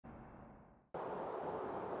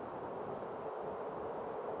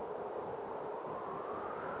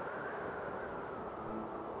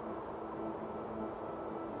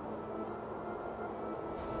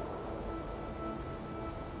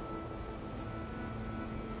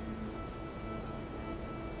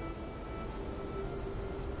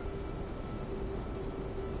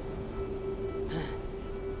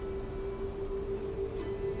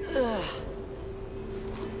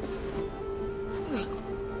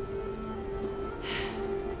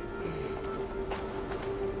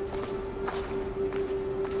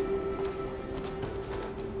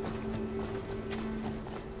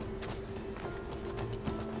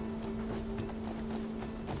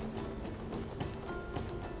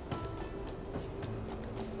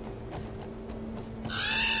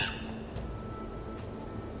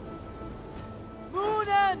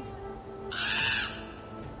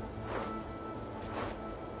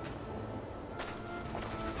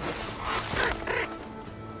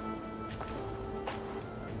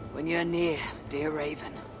When you're near, dear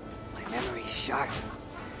Raven, my memory's sharp.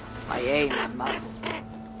 My aim unmuddled.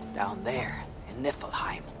 Down there, in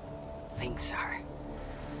Niflheim, things are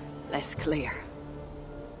less clear.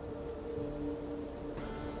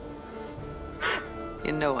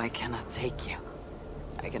 You know I cannot take you.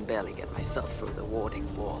 I can barely get myself through the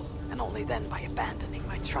warding wall, and only then by abandoning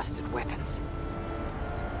my trusted weapons.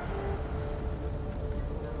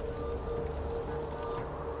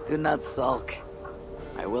 Do not sulk.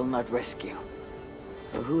 I will not risk you.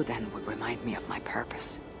 For who then would remind me of my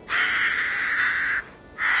purpose?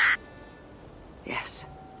 Yes,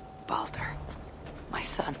 Baldur. My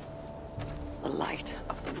son. The light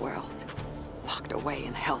of the world. Locked away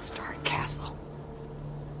in Hell's dark castle.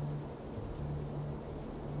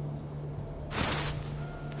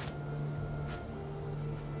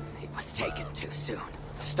 He was taken too soon.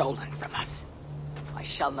 Stolen from us. I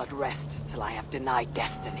shall not rest till I have denied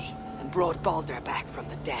destiny and brought Baldur back from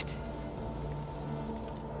the dead.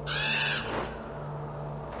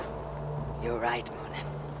 You're right, Munin.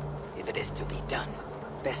 If it is to be done,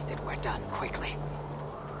 best it were done quickly.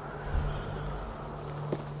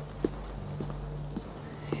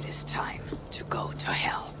 It is time to go to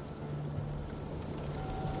Hell.